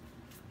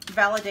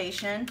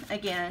 validation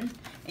again,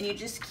 and you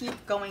just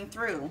keep going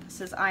through. It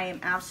says, I am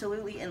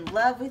absolutely in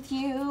love with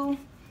you.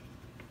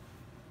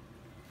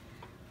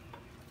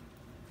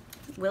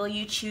 Will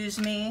you choose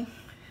me?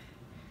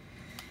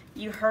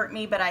 You hurt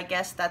me, but I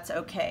guess that's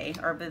okay.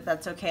 Or, but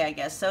that's okay, I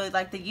guess. So,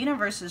 like, the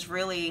universe is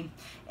really,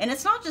 and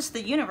it's not just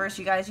the universe,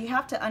 you guys. You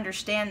have to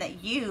understand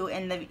that you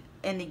and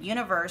the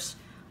universe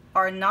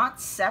are not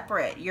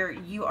separate.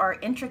 You are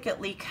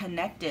intricately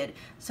connected.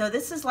 So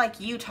this is like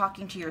you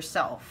talking to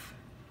yourself.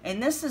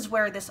 And this is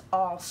where this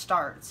all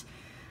starts.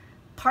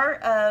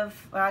 Part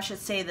of, well, I should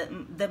say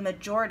that the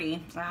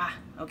majority,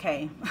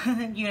 okay,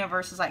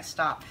 universe is like,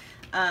 stop.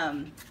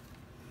 100%,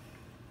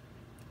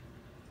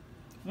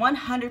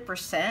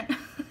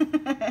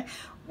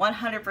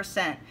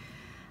 100%.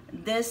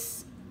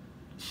 This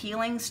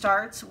healing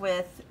starts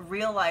with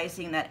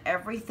realizing that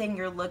everything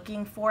you're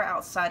looking for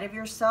outside of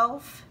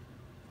yourself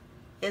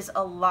is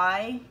a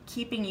lie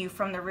keeping you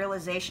from the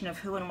realization of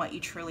who and what you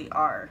truly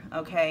are,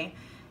 okay?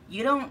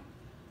 You don't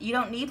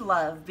need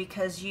love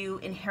because you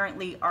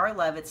inherently are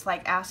love. It's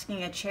like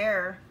asking a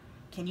chair,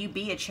 can you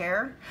be a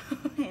chair?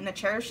 And the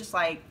chair is just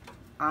like,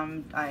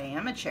 I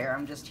am a chair,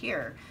 I'm just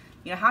here.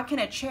 You know, how can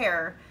a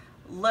chair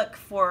look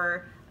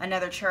for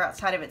another chair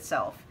outside of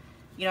itself?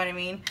 You know what I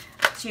mean?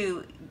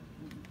 To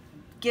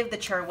give the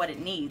chair what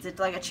it needs. It's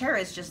like a chair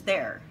is just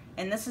there.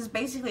 And this is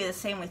basically the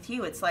same with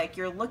you. It's like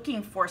you're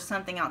looking for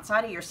something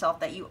outside of yourself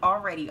that you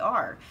already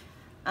are.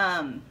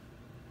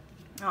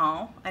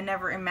 Oh, I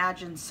never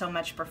imagined so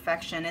much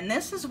perfection. And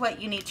this is what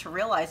you need to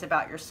realize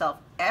about yourself.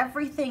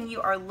 Everything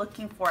you are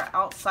looking for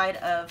outside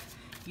of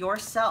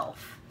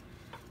yourself,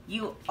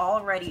 you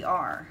already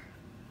are.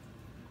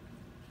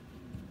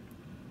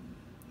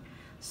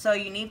 So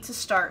you need to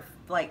start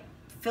like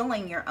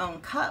filling your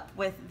own cup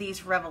with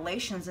these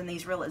revelations and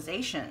these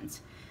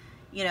realizations.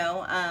 You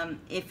know,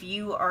 if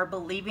you are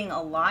believing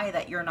a lie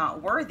that you're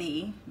not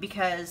worthy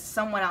because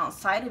someone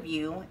outside of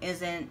you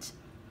isn't,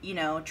 you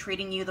know,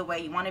 treating you the way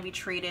you want to be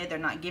treated, they're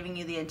not giving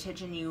you the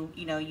attention you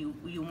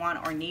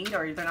want or need,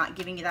 or they're not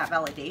giving you that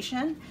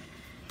validation,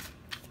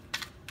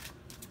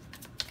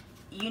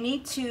 you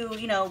need to,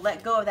 you know,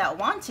 let go of that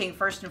wanting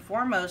first and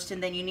foremost,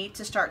 and then you need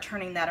to start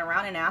turning that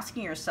around and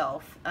asking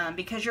yourself,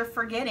 because you're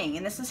forgetting,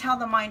 and this is how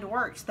the mind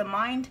works. The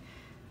mind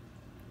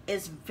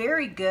is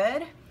very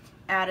good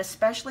at,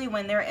 especially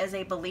when there is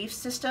a belief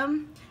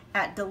system,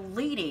 at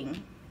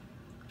deleting,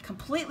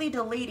 completely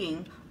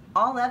deleting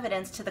all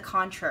evidence to the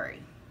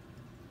contrary.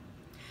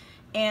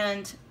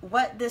 And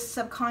what this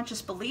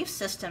subconscious belief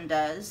system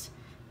does,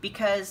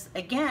 because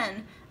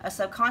again, a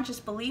subconscious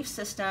belief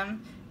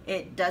system,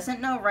 it doesn't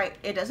know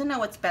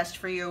what's best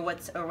for you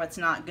or what's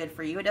not good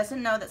for you. It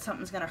doesn't know that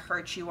something's going to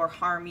hurt you or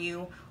harm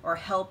you or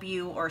help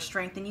you or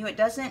strengthen you. It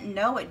doesn't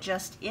know, it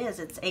just is.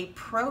 It's a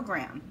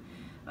program.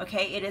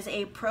 Okay, it is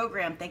a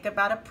program. Think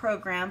about a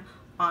program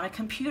on a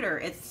computer.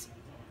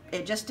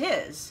 It just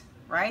is,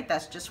 right?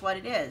 That's just what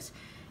it is.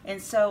 And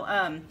so,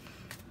 and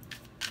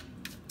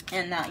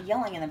that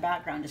yelling in the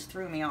background just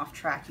threw me off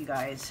track, you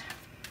guys.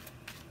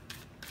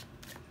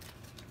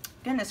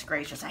 Goodness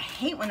gracious, I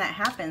hate when that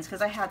happens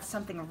because I had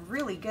something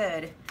really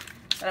good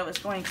that I was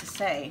going to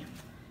say.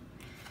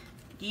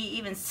 Do you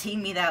even see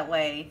me that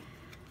way?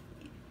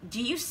 Do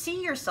you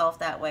see yourself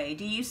that way?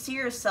 Do you see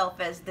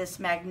yourself as this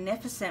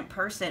magnificent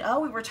person?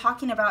 Oh, we were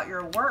talking about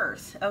your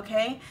worth,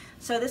 okay?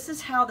 So this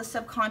is how the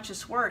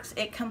subconscious works.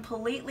 It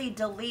completely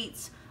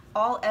deletes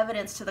all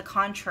evidence to the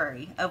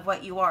contrary of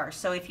what you are.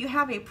 So if you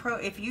have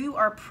if you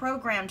are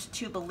programmed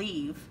to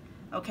believe,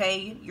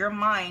 okay, your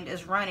mind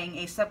is running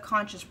a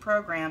subconscious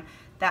program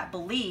that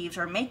believes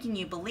or making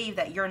you believe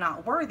that you're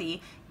not worthy,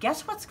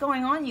 guess what's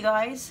going on, you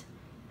guys?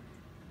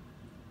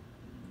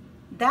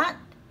 That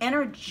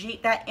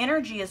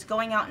energy is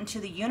going out into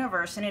the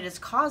universe, and it is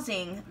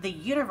causing the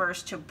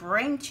universe to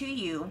bring to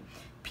you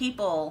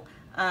people,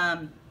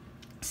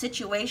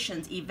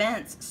 situations,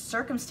 events,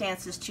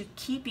 circumstances to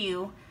keep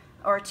you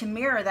or to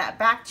mirror that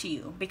back to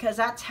you, because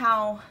that's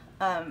how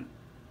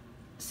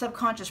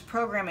subconscious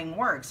programming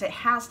works. It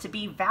has to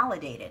be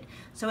validated.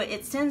 So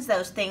it sends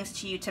those things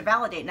to you to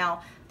validate.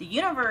 Now, the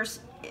universe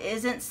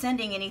isn't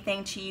sending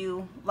anything to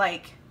you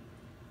like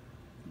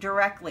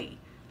directly.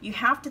 You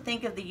have to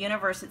think of the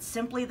universe, it's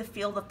simply the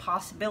field of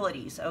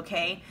possibilities,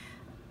 okay?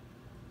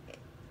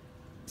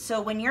 So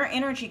when your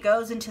energy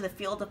goes into the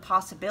field of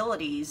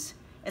possibilities,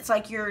 it's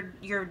like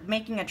you're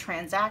making a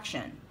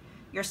transaction.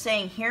 You're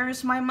saying,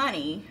 here's my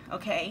money,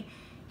 okay?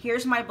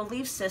 Here's my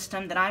belief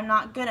system that I'm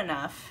not good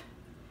enough.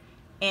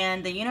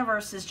 And the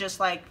universe is just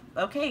like,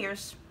 okay,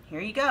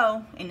 here you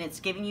go. And it's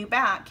giving you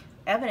back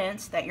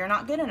evidence that you're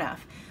not good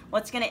enough.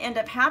 What's going to end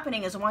up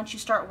happening is once you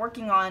start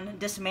working on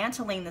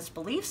dismantling this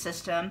belief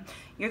system,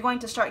 you're going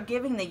to start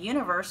giving the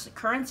universe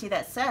currency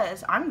that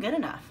says, I'm good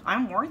enough,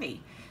 I'm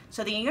worthy.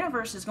 So the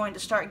universe is going to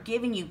start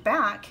giving you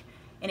back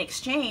in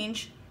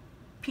exchange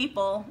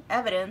people,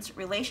 evidence,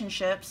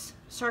 relationships,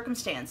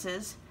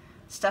 circumstances,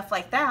 stuff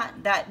like that,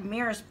 that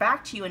mirrors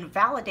back to you and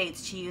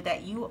validates to you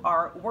that you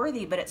are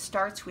worthy, but it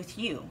starts with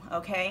you,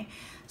 okay?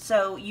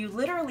 So you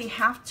literally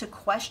have to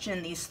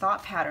question these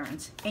thought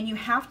patterns, and you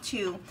have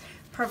to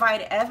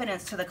provide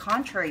evidence to the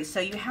contrary. So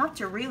you have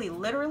to really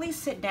literally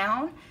sit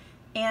down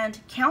and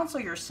counsel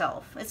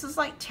yourself. This is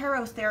like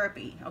tarot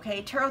therapy,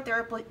 okay? Tarot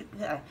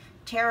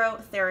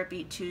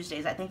therapy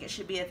Tuesdays. I think it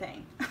should be a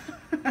thing.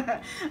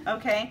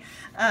 Okay?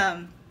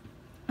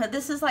 But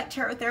this is like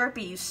tarot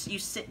therapy. You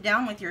sit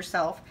down with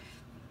yourself.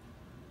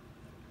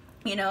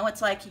 You know,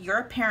 it's like you're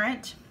a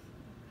parent,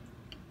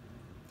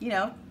 you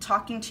know,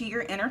 talking to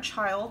your inner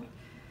child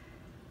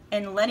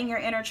and letting your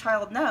inner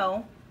child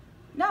know,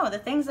 no, the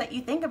things that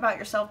you think about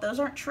yourself, those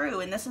aren't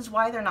true, and this is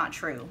why they're not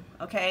true,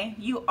 okay?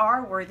 You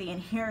are worthy,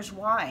 and here's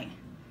why.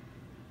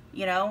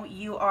 You know,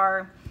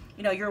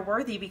 you're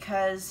worthy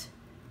because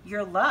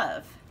you're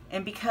love,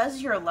 and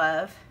because you're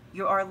love,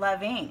 you are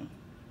loving.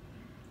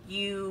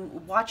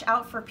 You watch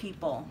out for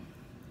people,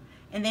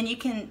 and then you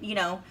can, you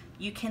know,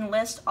 you can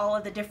list all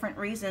of the different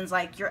reasons,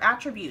 like your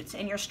attributes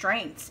and your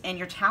strengths and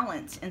your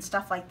talents and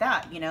stuff like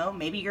that. You know,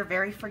 maybe you're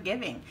very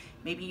forgiving.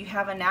 Maybe you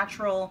have a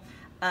natural,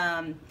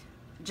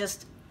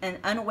 just an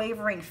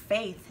unwavering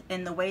faith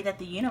in the way that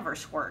the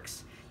universe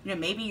works. You know,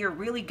 maybe you're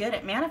really good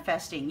at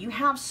manifesting. You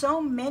have so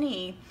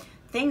many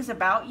things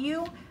about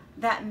you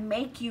that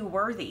make you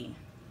worthy.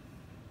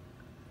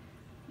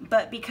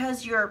 But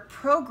because you're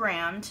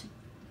programmed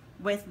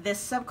with this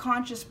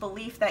subconscious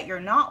belief that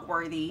you're not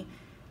worthy,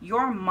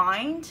 your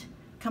mind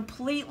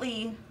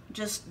completely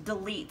just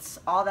deletes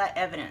all that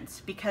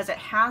evidence because it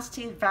has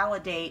to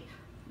validate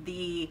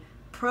the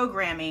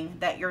programming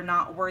that you're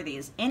not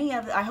worthy.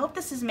 I hope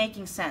this is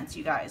making sense,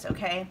 you guys,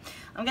 okay?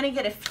 I'm gonna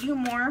get a few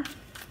more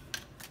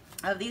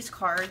of these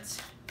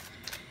cards,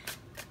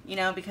 you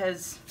know,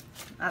 because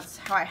that's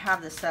how I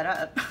have this set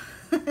up.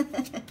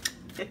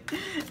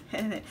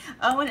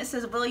 Oh, and it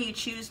says, will you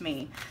choose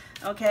me?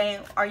 Okay,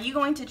 are you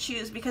going to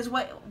choose? Because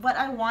what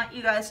I want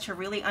you guys to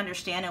really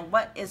understand, and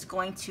what is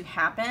going to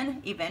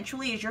happen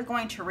eventually, is you're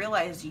going to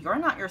realize you're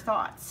not your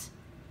thoughts.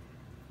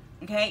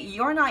 Okay,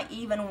 you're not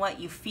even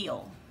what you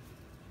feel.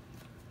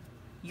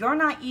 You're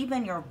not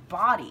even your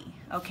body,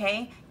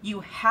 okay? You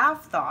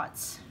have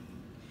thoughts,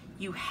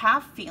 you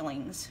have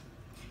feelings,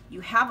 you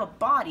have a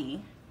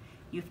body,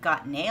 you've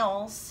got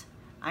nails.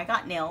 I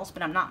got nails,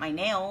 but I'm not my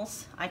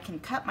nails. I can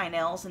cut my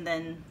nails and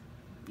then,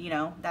 you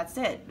know, that's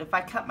it. If I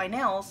cut my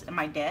nails, am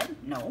I dead?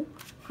 No.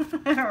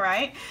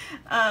 Right?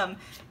 And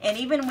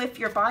even if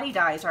your body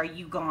dies, are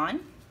you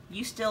gone?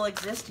 You still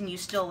exist and you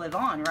still live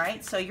on,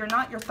 right? So you're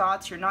not your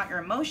thoughts, you're not your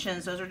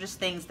emotions. Those are just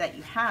things that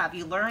you have.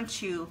 You learn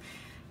to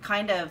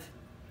kind of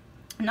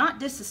not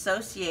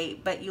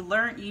disassociate, but you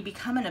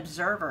become an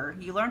observer.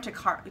 You learn to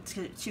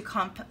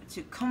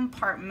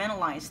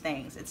compartmentalize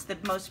things. It's the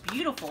most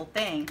beautiful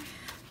thing,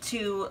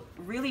 to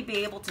really be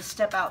able to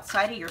step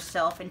outside of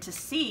yourself and to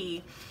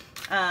see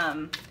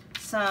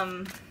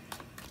some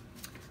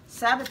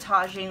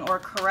sabotaging or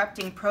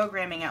corrupting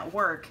programming at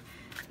work,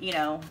 you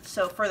know,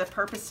 so for the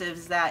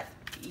purposes that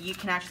you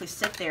can actually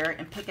sit there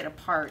and pick it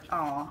apart.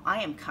 Oh,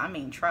 I am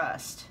coming,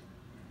 trust.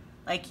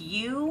 Like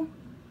you,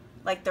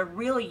 like the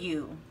real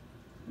you,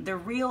 the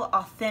real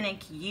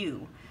authentic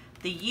you,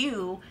 the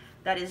you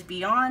that is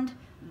beyond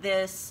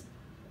this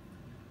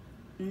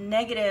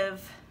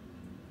negative,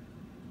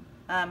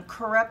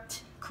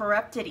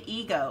 corrupted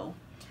ego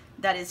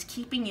that is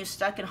keeping you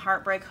stuck in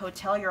Heartbreak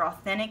Hotel. Your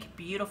authentic,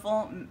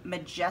 beautiful,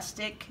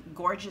 majestic,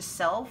 gorgeous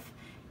self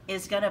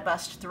is gonna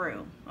bust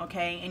through,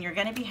 okay? And you're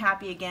gonna be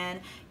happy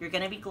again. You're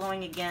gonna be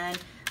glowing again.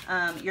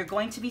 You're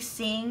going to be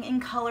seeing in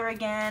color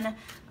again.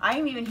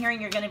 I'm even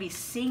hearing you're gonna be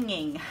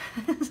singing.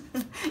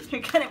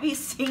 You're gonna be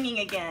singing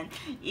again.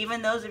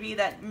 Even those of you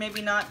that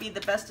maybe not be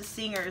the best of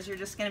singers, you're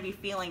just gonna be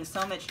feeling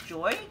so much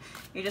joy.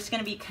 You're just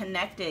gonna be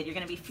connected. You're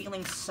gonna be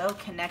feeling so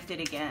connected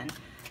again.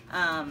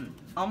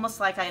 Almost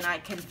like I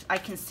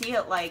can see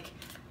it like,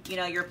 you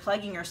know, you're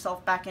plugging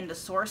yourself back into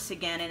source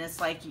again, and it's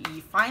like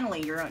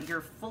finally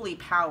you're fully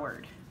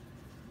powered.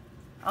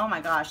 Oh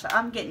my gosh,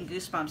 I'm getting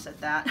goosebumps at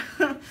that.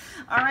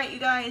 All right, you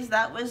guys,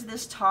 that was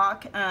this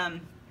talk.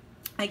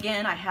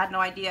 Again, I had no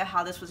idea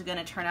how this was going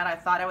to turn out. I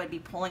thought I would be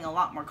pulling a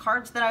lot more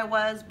cards than I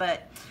was,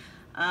 but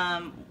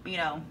you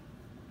know,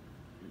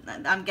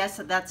 I guess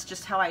that's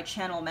just how I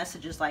channel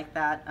messages like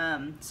that.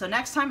 So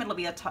next time it'll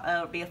be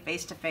a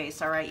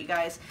face-to-face. All right, you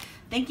guys.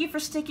 Thank you for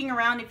sticking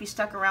around. If you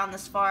stuck around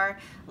this far,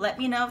 let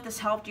me know if this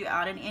helped you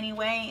out in any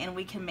way, and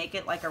we can make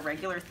it like a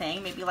regular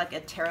thing, maybe like a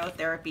tarot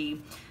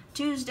therapy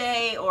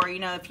Tuesday, or you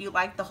know, if you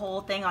like the whole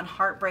thing on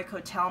Heartbreak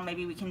Hotel,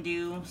 maybe we can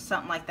do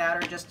something like that,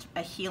 or just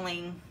a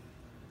healing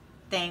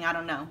thing. I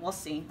don't know. We'll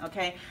see.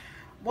 Okay.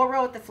 We'll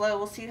roll with the flow.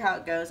 We'll see how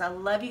it goes. I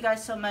love you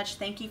guys so much.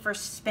 Thank you for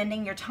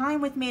spending your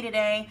time with me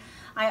today.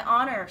 I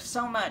honor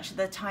so much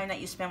the time that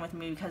you spend with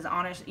me, because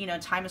you know,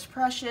 time is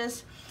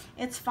precious.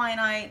 It's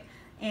finite.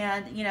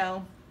 And, you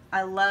know,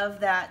 I love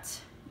that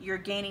you're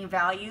gaining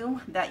value,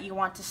 that you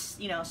want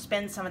to, you know,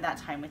 spend some of that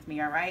time with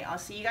me. All right. I'll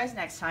see you guys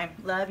next time.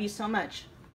 Love you so much.